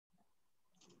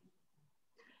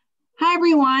Hi,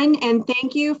 everyone, and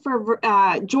thank you for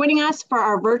joining us for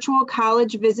our virtual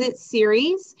college visit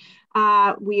series.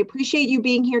 We appreciate you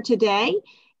being here today,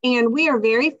 and we are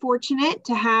very fortunate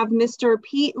to have Mr.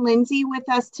 Pete Lindsey with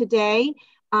us today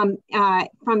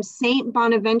from St.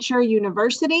 Bonaventure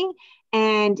University,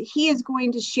 and he is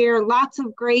going to share lots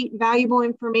of great, valuable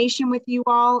information with you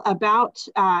all about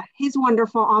his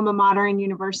wonderful alma mater and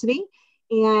university.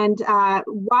 And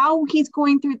while he's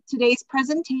going through today's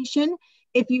presentation,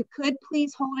 if you could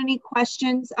please hold any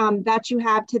questions that you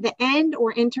have to the end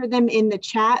or enter them in the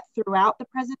chat throughout the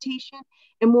presentation,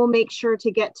 and we'll make sure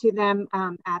to get to them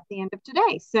at the end of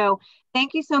today. So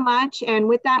thank you so much. And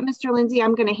with that, Mr. Lindsey,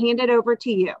 I'm going to hand it over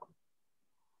to you.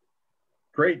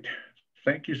 Great.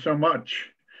 Thank you so much.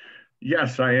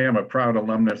 Yes, I am a proud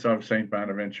alumnus of St.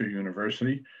 Bonaventure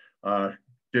University.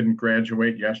 Didn't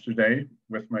graduate yesterday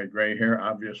with my gray hair,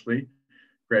 obviously.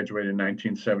 Graduated in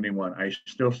 1971. I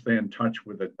still stay in touch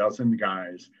with a dozen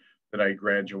guys that I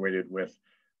graduated with.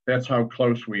 That's how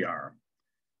close we are.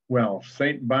 Well,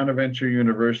 St. Bonaventure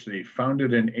University,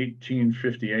 founded in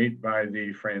 1858 by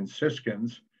the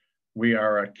Franciscans. We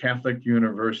are a Catholic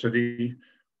university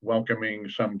welcoming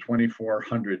some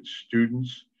 2,400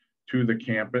 students to the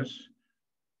campus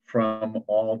from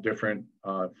all different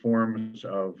forms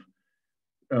of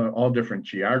all different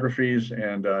geographies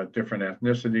and different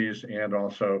ethnicities, and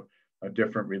also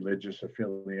different religious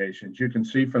affiliations. You can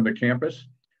see from the campus,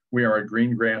 we are a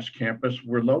green grass campus.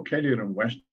 We're located in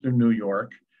Western New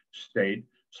York State,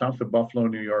 south of Buffalo,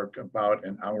 New York, about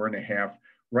an hour and a half,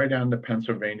 right on the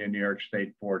Pennsylvania-New York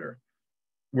State border.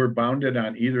 We're bounded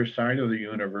on either side of the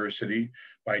university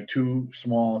by two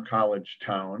small college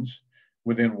towns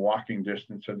within walking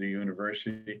distance of the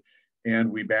university.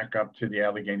 And we back up to the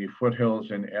Allegheny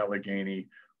foothills and Allegheny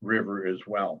River as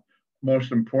well.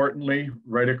 Most importantly,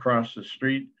 right across the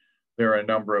street, there are a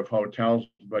number of hotels,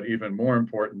 but even more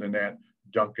important than that,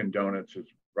 Dunkin' Donuts is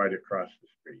right across the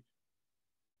street.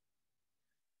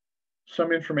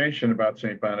 Some information about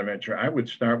St. Bonaventure. I would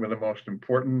start with the most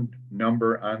important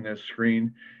number on this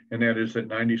screen, and that is that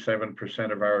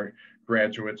 97% of our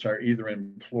graduates are either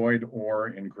employed or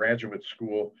in graduate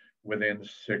school within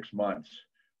 6 months.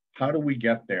 How do we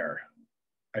get there?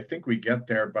 I think we get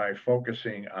there by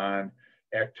focusing on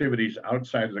activities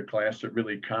outside of the class that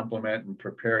really complement and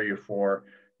prepare you for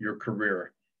your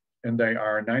career. And they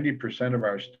are 90% of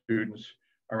our students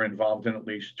are involved in at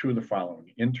least two of the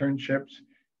following: internships,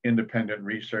 independent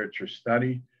research or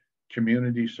study,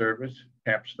 community service,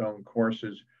 capstone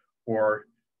courses, or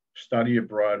study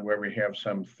abroad, where we have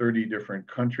some 30 different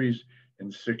countries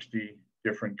and 60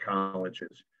 different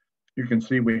colleges. You can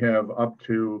see we have up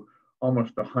to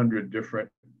almost 100 different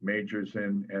majors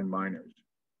and minors.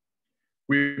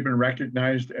 We've been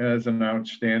recognized as an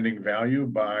outstanding value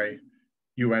by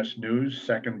US News,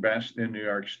 second best in New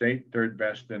York State, third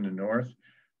best in the North,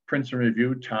 Princeton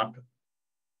Review, top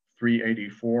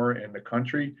 384 in the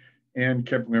country, and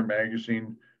Kipling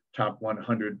Magazine, top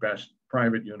 100 best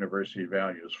private university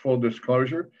values. Full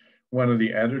disclosure, one of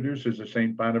the editors is a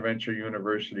St. Bonaventure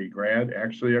University grad,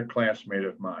 actually a classmate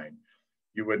of mine.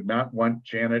 You would not want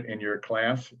Janet in your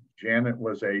class. Janet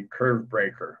was a curve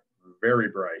breaker, very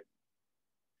bright.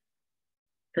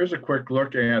 Here's a quick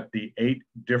look at the 8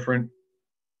 different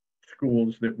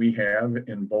schools that we have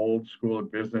in bold: School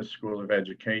of Business, School of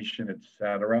Education,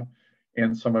 etc.,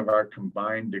 and some of our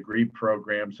combined degree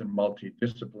programs and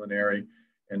multidisciplinary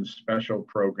and special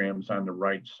programs on the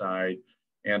right side,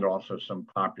 and also some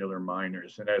popular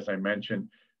minors. And as I mentioned,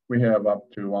 we have up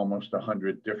to almost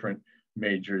 100 different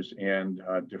majors and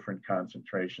different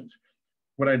concentrations.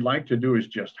 What I'd like to do is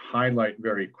just highlight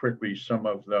very quickly some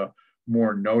of the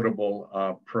more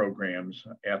notable programs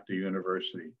at the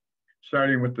university.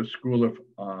 Starting with the School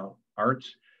of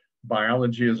Arts,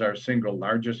 biology is our single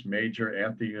largest major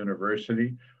at the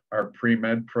university. Our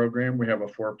pre-med program, we have a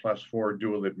 4+4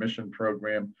 dual admission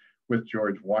program with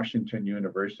George Washington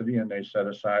University, and they set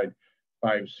aside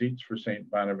 5 seats for St.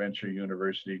 Bonaventure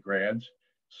University grads.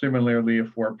 Similarly, a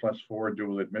 4+4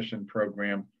 dual admission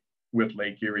program with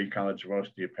Lake Erie College of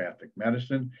Osteopathic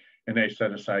Medicine, and they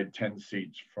set aside 10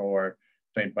 seats for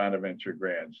St. Bonaventure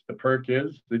grads. The perk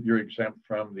is that you're exempt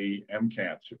from the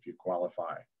MCATs if you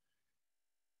qualify.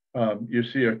 You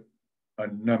see a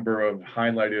number of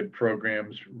highlighted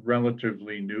programs,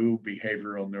 relatively new: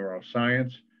 behavioral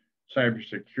neuroscience,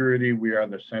 cybersecurity. We are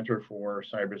the Center for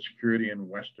Cybersecurity in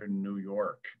Western New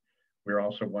York. We're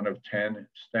also one of 10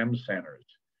 STEM centers: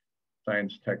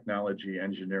 Science, Technology,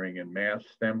 Engineering, and Math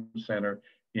STEM Center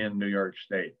in New York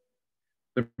State.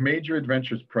 The Major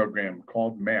Adventures program,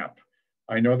 called MAP.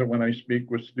 I know that when I speak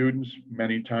with students,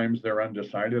 many times they're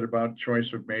undecided about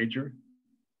choice of major.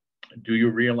 Do you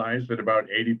realize that about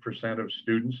 80% of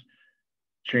students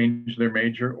change their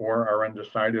major or are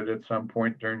undecided at some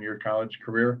point during your college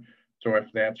career? So if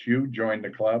that's you, join the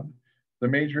club. The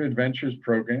Major Adventures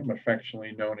program,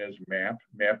 affectionately known as MAP,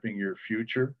 Mapping Your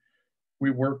Future.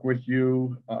 We work with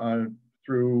you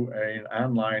through an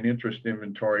online interest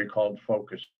inventory called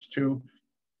Focus 2.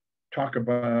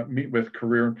 Meet with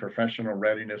career and professional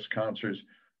readiness counselors,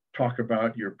 talk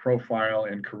about your profile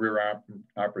and career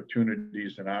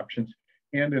opportunities and options.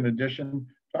 And in addition,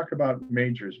 talk about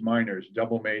majors, minors,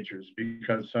 double majors,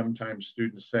 because sometimes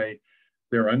students say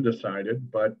they're undecided,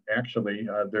 but actually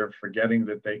they're forgetting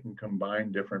that they can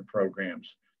combine different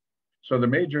programs. So the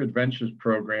Major Adventures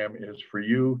program is for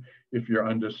you if you're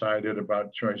undecided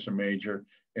about choice of major,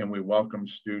 and we welcome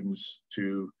students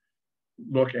to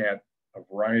look at a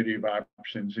variety of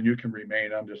options, and you can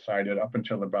remain undecided up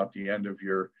until about the end of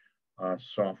your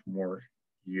sophomore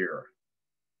year.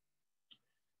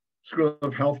 School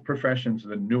of Health Professions,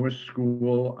 the newest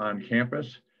school on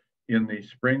campus. In the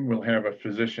spring, we'll have a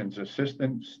physician's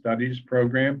assistant studies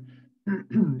program.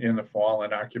 In the fall,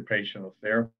 an occupational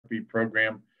therapy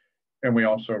program. And we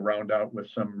also round out with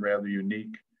some rather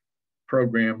unique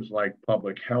programs like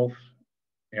public health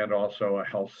and also a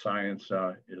health science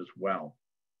as well.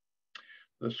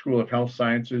 The School of Health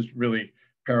Sciences really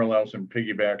parallels and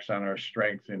piggybacks on our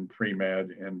strength in pre-med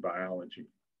and biology.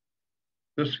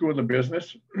 The School of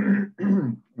Business,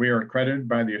 we are accredited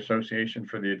by the Association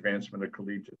for the Advancement of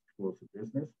Collegiate Schools of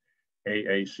Business,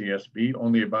 AACSB.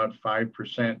 Only about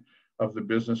 5% of the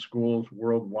business schools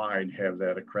worldwide have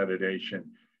that accreditation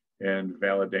and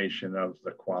validation of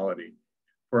the quality.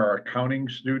 For our accounting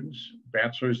students,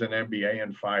 bachelor's and MBA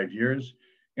in 5 years,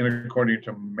 and according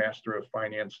to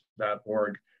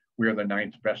masteroffinance.org, we are the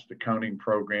 9th best accounting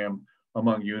program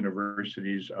among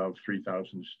universities of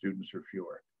 3,000 students or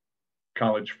fewer.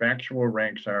 College Factual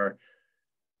ranks our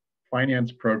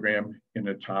finance program in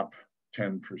the top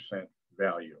 10%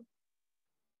 value.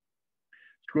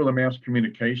 School of Mass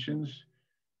Communications,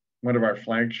 one of our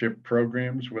flagship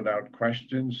programs, without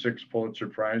question, 6 Pulitzer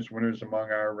Prize winners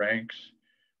among our ranks.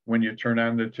 When you turn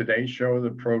on the Today Show,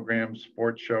 the program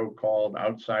sports show called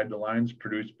Outside the Lines,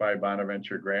 produced by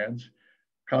Bonaventure grads.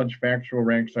 College Factual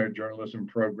ranks our journalism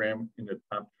program in the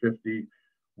top 50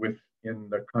 within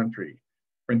the country.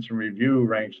 Princeton Review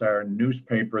ranks our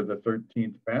newspaper the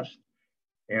 13th best,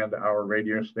 and our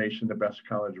radio station the best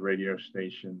college radio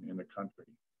station in the country.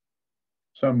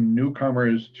 Some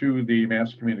newcomers to the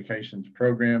Mass Communications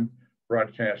program: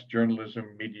 broadcast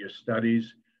journalism, media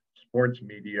studies, sports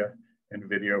media, and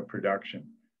video production.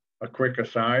 A quick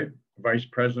aside, Vice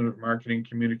President of Marketing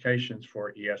Communications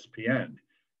for ESPN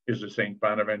is a St.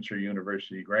 Bonaventure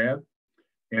University grad,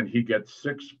 and he gets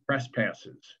 6 press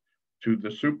passes to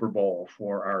the Super Bowl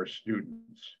for our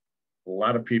students. A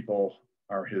lot of people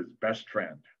are his best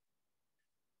friend.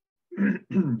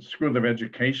 School of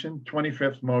Education,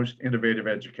 25th most innovative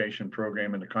education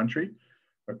program in the country,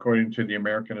 according to the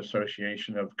American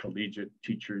Association of Collegiate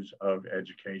Teachers of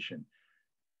Education.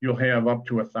 You'll have up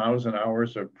to 1,000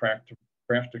 hours of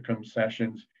practicum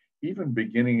sessions, even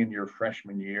beginning in your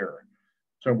freshman year.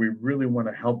 So we really want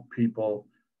to help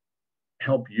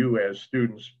you as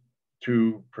students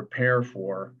to prepare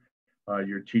for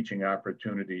your teaching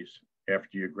opportunities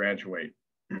after you graduate.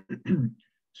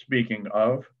 Speaking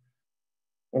of,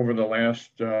 over the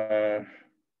last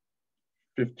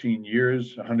 15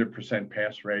 years, 100%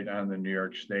 pass rate on the New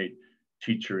York State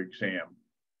teacher exam.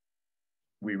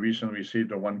 We recently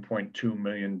received a $1.2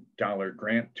 million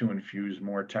grant to infuse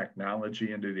more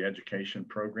technology into the education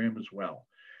program as well.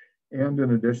 And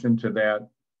in addition to that,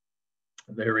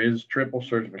 there is triple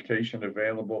certification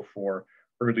available for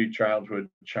early childhood,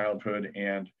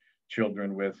 and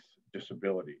children with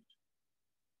disabilities.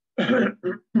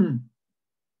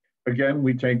 Again,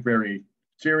 we take very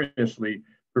seriously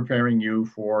preparing you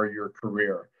for your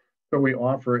career. So we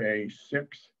offer a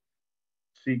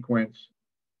 6-sequence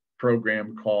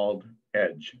program called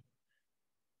EDGE,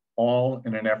 all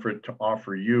in an effort to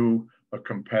offer you a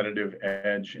competitive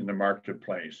edge in the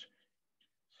marketplace.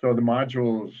 So the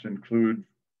modules include,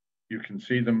 you can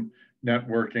see them,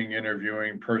 networking,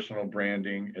 interviewing, personal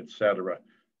branding, etc.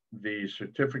 The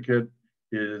certificate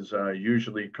is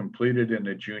usually completed in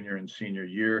the junior and senior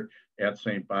year at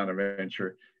St.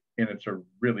 Bonaventure, and it's a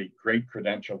really great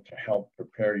credential to help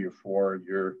prepare you for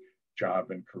your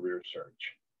job and career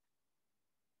search.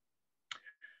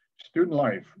 Student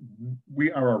life,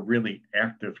 we are a really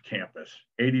active campus.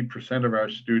 80% of our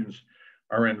students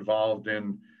are involved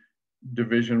in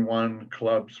Division I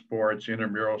club sports,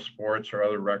 intramural sports, or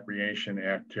other recreation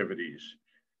activities.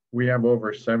 We have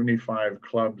over 75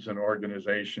 clubs and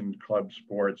organization club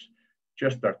sports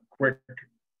just a quick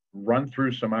run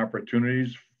through some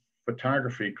opportunities: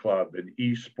 photography club, an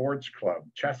esports club,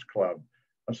 chess club,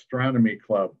 astronomy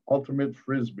club, ultimate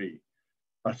frisbee,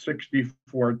 a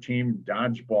 64 team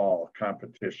dodgeball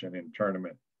competition and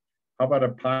tournament. How about a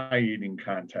pie eating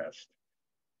contest?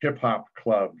 Hip hop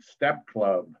club, step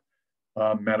club,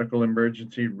 a medical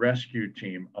emergency rescue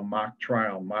team, a mock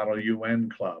trial model UN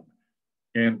club,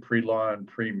 and pre-law and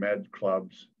pre-med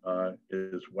clubs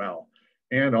as well,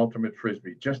 and ultimate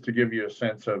frisbee, just to give you a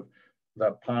sense of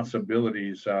the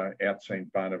possibilities at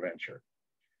St. Bonaventure.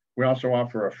 We also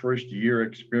offer a first year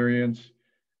experience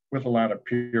with a lot of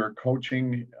peer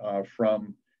coaching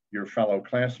from your fellow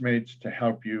classmates to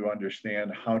help you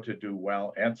understand how to do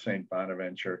well at St.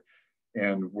 Bonaventure.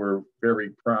 And we're very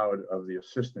proud of the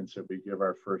assistance that we give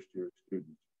our first year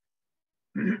students.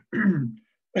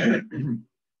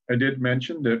 I did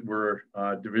mention that we're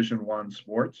Division I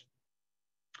sports.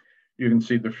 You can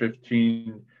see the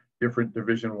 15 different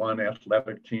Division I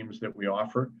athletic teams that we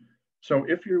offer. So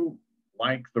if you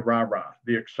like the rah-rah,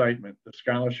 the excitement, the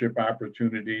scholarship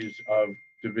opportunities of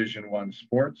Division I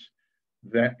sports,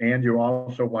 and you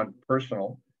also want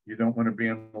personal, you don't want to be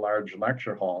in large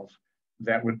lecture halls,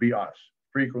 that would be us.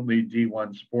 Frequently,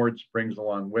 D1 sports brings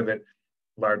along with it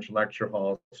large lecture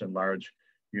halls and large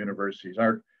universities.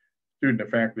 Our student to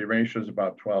faculty ratio is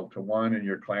about 12 to 1, and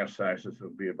your class sizes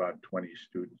will be about 20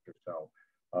 students or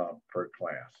so per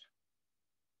class.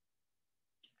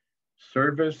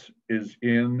 Service is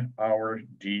in our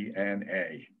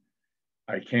DNA.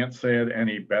 I can't say it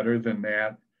any better than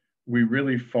that. We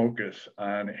really focus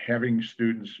on having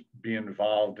students be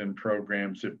involved in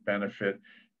programs that benefit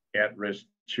at-risk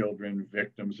children,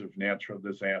 victims of natural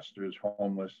disasters,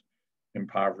 homeless,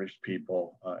 impoverished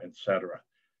people, etc.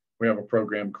 We have a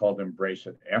program called Embrace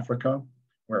It Africa,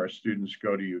 where our students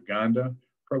go to Uganda, a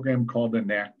program called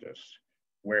Enactus,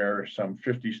 where some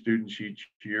 50 students each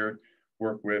year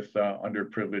work with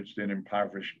underprivileged and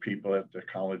impoverished people at the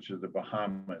College of the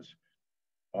Bahamas.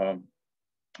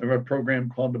 We have a program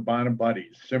called the Bona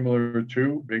Buddies, similar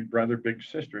to Big Brother, Big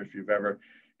Sister, if you've ever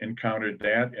encountered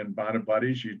that. In Bona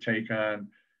Buddies, you take on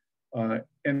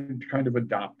and kind of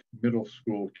adopt middle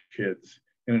school kids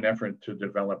in an effort to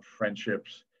develop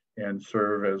friendships and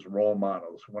serve as role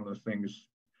models. One of the things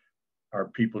our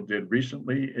people did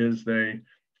recently is they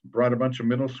brought a bunch of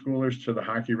middle schoolers to the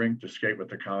hockey rink to skate with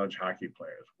the college hockey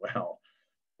players. Well,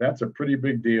 that's a pretty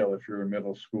big deal if you're a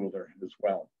middle schooler as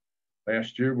well.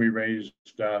 Last year, we raised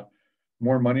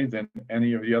more money than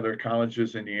any of the other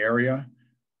colleges in the area.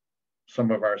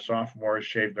 Some of our sophomores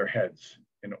shaved their heads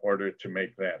in order to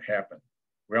make that happen.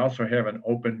 We also have an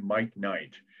open mic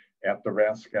night at the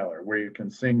Rathskeller where you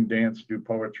can sing, dance, do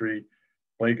poetry,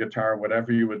 play guitar,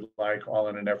 whatever you would like, all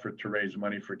in an effort to raise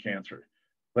money for cancer.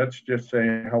 Let's just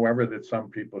say, however, that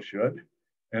some people should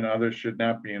and others should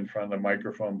not be in front of the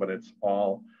microphone, but it's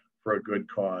all for a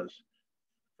good cause.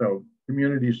 So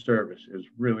community service is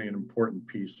really an important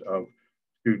piece of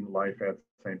student life at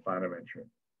St. Bonaventure.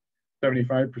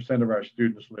 75% of our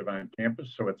students live on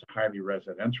campus, so it's a highly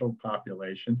residential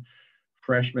population.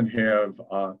 Freshmen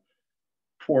have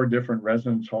 4 different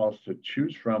residence halls to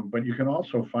choose from, but you can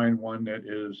also find one that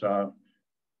is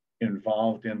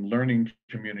involved in learning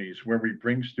communities where we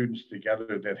bring students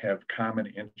together that have common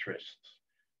interests,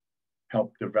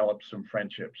 help develop some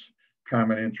friendships.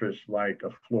 Common interests like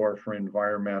a floor for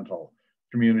environmental,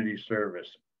 community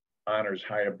service, honors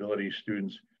high ability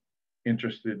students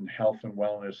interested in health and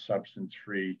wellness,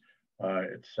 substance-free,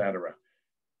 etc.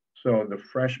 So the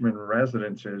freshman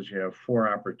residences, you have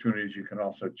 4 opportunities. You can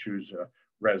also choose a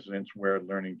residence where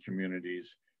learning communities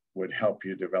would help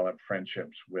you develop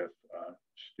friendships with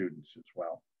students as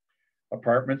well.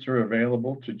 Apartments are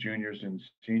available to juniors and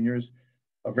seniors.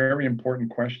 A very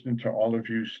important question to all of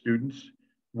you students.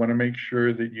 Want to make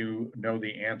sure that you know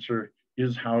the answer.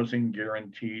 Is housing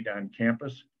guaranteed on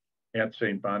campus? At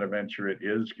St. Bonaventure, it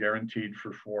is guaranteed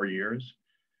for 4 years.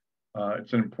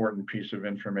 It's an important piece of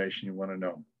information you want to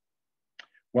know.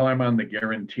 While I'm on the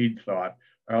guaranteed thought,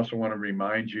 I also want to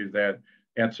remind you that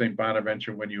at St.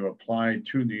 Bonaventure, when you apply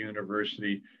to the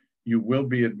university, you will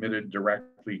be admitted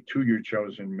directly to your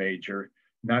chosen major,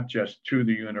 not just to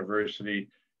the university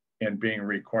and being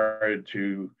required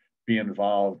to be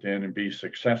involved in and be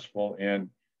successful in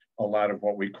a lot of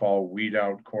what we call weed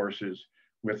out courses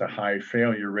with a high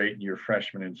failure rate in your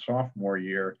freshman and sophomore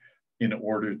year in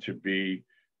order to be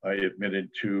admitted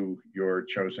to your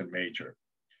chosen major.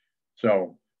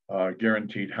 So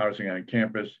guaranteed housing on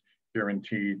campus,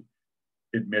 guaranteed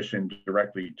admission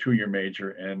directly to your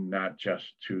major and not just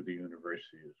to the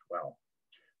university as well.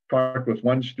 Talked with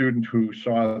one student who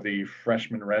saw the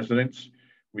freshman residence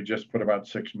We just put about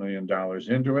 $6 million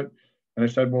into it. And I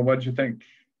said, well, what'd you think?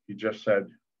 He just said,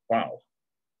 wow.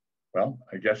 Well,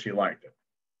 I guess he liked it.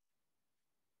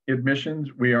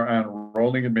 Admissions, we are on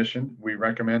rolling admission. We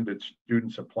recommend that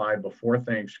students apply before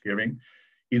Thanksgiving,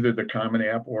 either the Common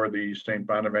App or the St.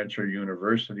 Bonaventure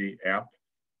University app.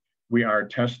 We are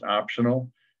test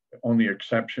optional. The only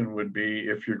exception would be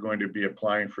if you're going to be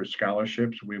applying for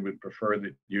scholarships, we would prefer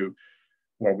that you,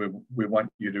 well, we want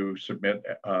you to submit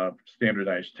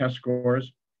standardized test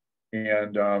scores.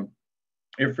 And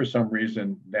if for some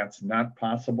reason that's not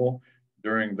possible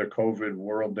during the COVID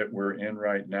world that we're in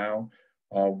right now,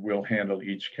 we'll handle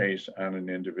each case on an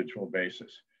individual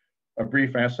basis. A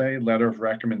brief essay, letter of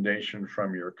recommendation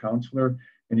from your counselor,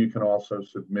 and you can also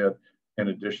submit an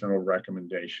additional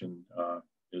recommendation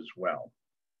as well.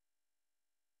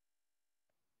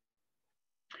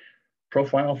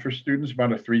 Profile for students,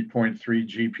 about a 3.3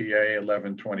 GPA,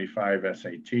 1125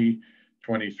 SAT,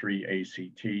 23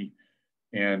 ACT,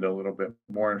 and a little bit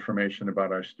more information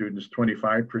about our students,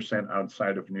 25%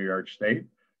 outside of New York State,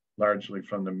 largely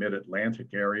from the mid-Atlantic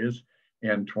areas,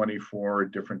 and 24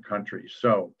 different countries.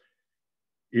 So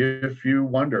if you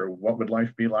wonder what would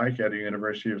life be like at a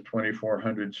university of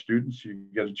 2,400 students, you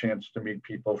get a chance to meet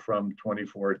people from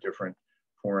 24 different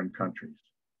foreign countries.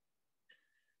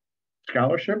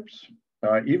 Scholarships,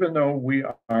 even though we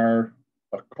are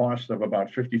a cost of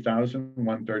about $50,000,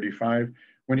 $135,000,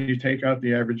 when you take out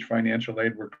the average financial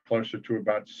aid, we're closer to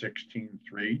about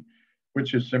 $16,300,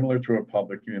 which is similar to a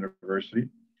public university.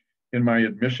 In my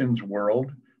admissions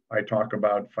world, I talk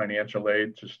about financial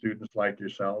aid to students like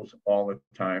yourselves all the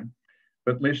time.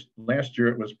 But last year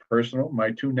it was personal.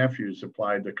 My two nephews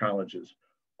applied to colleges,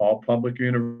 all public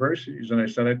universities. And I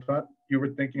said, I thought you were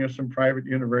thinking of some private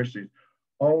universities.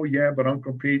 Oh yeah, but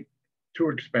Uncle Pete, too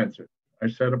expensive. I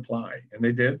said, apply. And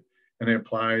they did. And they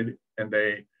applied and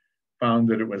they found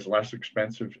that it was less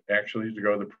expensive actually to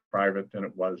go to the private than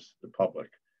it was the public.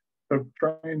 So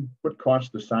try and put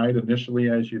cost aside initially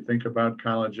as you think about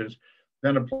colleges,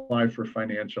 then apply for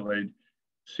financial aid,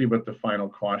 see what the final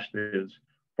cost is.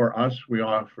 For us, we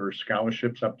offer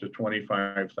scholarships up to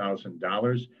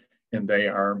 $25,000 and they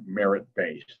are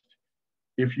merit-based.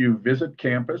 If you visit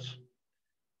campus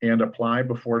and apply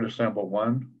before December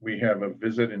 1, we have a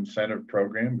visit incentive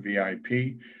program,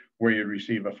 VIP, where you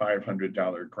receive a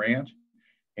 $500 grant,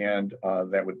 and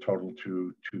that would total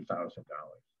to $2,000.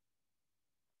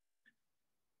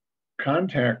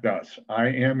 Contact us. I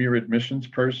am your admissions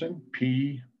person,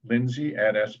 P. Lindsey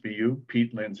at SBU,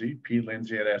 Pete Lindsey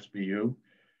at SBU.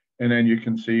 And then you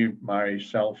can see my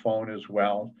cell phone as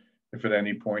well, if at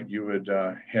any point you would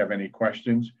have any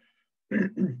questions.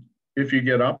 If you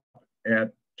get up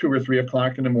at 2 or 3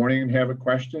 o'clock in the morning and have a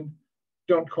question,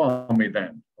 don't call me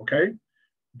then, okay?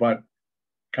 But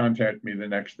contact me the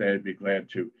next day, I'd be glad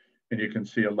to. And you can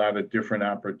see a lot of different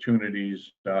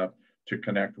opportunities to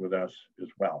connect with us as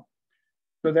well.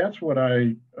 So that's what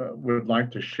I would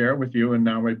like to share with you. And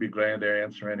now I'd be glad to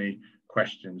answer any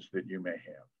questions that you may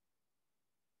have.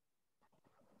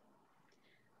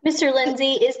 Mr.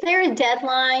 Lindsey, is there a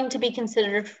deadline to be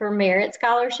considered for merit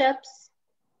scholarships?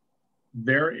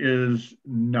 There is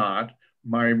not.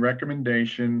 My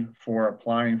recommendation for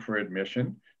applying for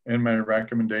admission and my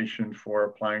recommendation for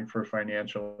applying for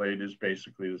financial aid is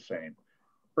basically the same.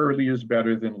 Early is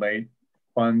better than late.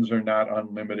 Funds are not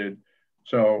unlimited.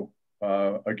 So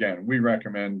again, we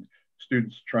recommend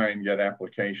students try and get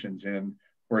applications in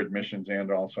for admissions and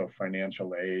also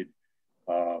financial aid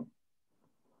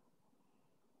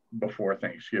before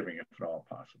Thanksgiving, if at all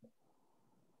possible.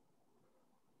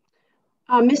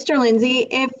 Mr. Lindsey,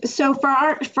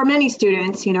 for many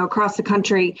students, across the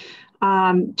country,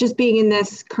 just being in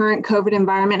this current COVID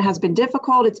environment has been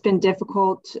difficult. It's been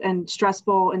difficult and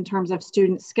stressful in terms of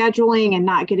student scheduling and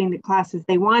not getting the classes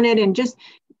they wanted, and just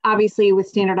obviously with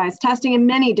standardized testing and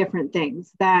many different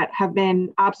things that have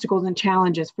been obstacles and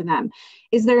challenges for them.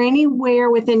 Is there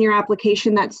anywhere within your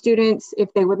application that students,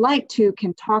 if they would like to,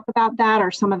 can talk about that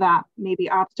or some of that maybe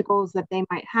obstacles that they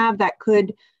might have that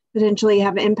could potentially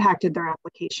have impacted their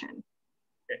application?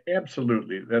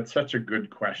 Absolutely. That's such a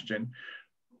good question.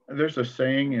 There's a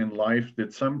saying in life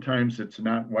that sometimes it's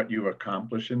not what you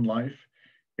accomplish in life,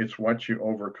 it's what you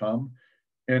overcome.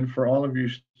 And for all of you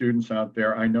students out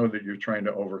there, I know that you're trying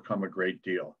to overcome a great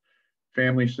deal.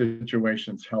 Family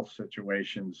situations, health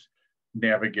situations,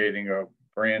 navigating a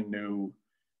brand new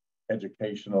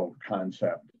educational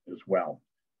concept as well.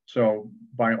 So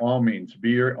by all means, be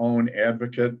your own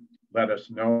advocate. Let us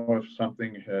know if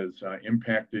something has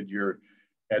impacted your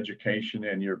education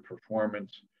and your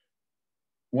performance.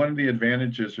 one of the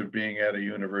advantages of being at a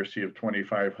university of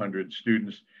 2,500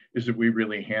 students is that we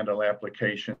really handle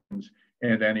applications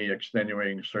and any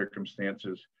extenuating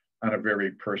circumstances on a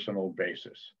very personal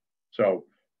basis. So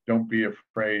don't be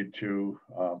afraid to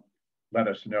let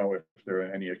us know if there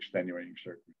are any extenuating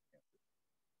circumstances.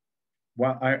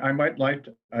 Well, I'd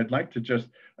like to just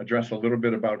address a little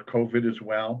bit about COVID as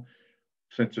well,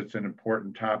 since it's an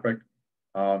important topic.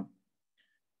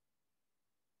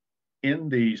 In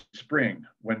the spring,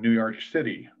 when New York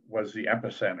City was the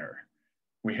epicenter,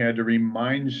 we had to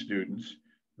remind students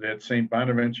that St.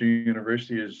 Bonaventure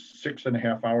University is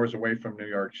 6.5 hours away from New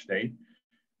York State.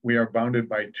 We are bounded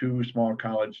by 2 small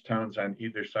college towns on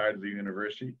either side of the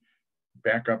university,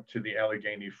 back up to the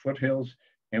Allegheny foothills,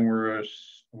 and we're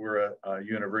a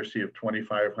university of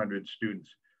 2,500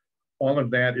 students. All of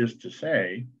that is to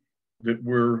say that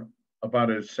we're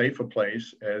about as safe a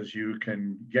place as you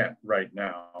can get right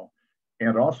now.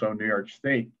 And also New York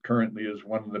State currently is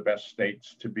one of the best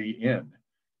states to be in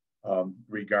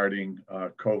regarding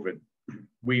COVID.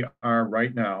 We are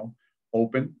right now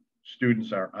open.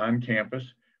 Students are on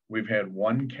campus. We've had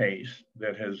 1 case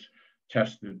that has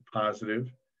tested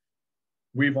positive.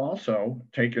 We've also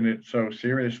taken it so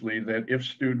seriously that if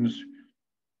students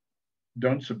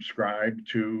don't subscribe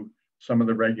to some of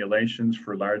the regulations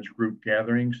for large group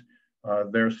gatherings,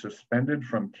 they're suspended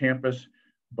from campus,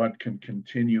 but can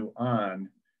continue on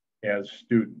as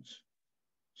students.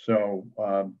 So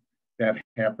that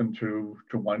happened to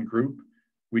 1 group.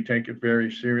 We take it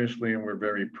very seriously, and we're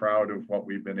very proud of what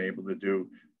we've been able to do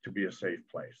to be a safe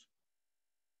place.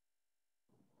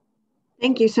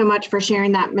 Thank you so much for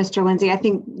sharing that, Mr. Lindsey. I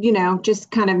think,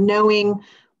 just kind of knowing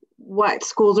what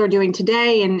schools are doing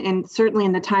today and certainly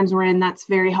in the times we're in, that's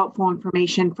very helpful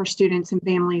information for students and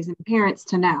families and parents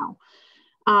to know.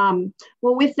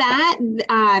 Well, with that,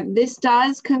 this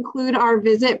does conclude our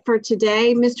visit for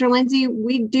today. Mr. Lindsey,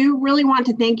 we do really want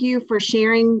to thank you for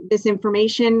sharing this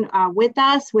information with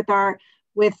us, with our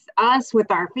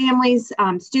families,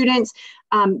 students.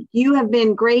 You have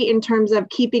been great in terms of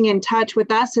keeping in touch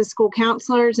with us as school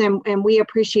counselors, and we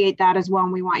appreciate that as well,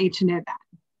 and we want you to know that.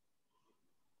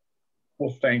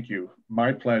 Well, thank you.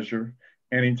 My pleasure.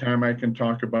 Anytime I can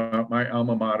talk about my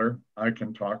alma mater, I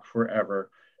can talk forever.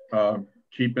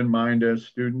 Keep in mind, as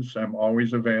students, I'm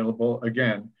always available.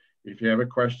 Again, if you have a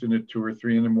question at 2 or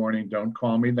 3 in the morning, don't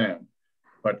call me then,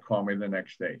 but call me the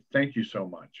next day. Thank you so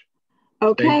much.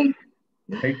 Okay.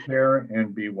 Take care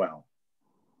and be well.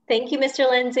 Thank you, Mr.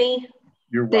 Lindsey.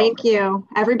 You're welcome. Thank you.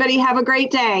 Everybody have a great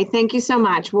day. Thank you so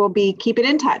much. We'll be keeping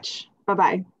in touch.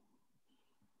 Bye-bye.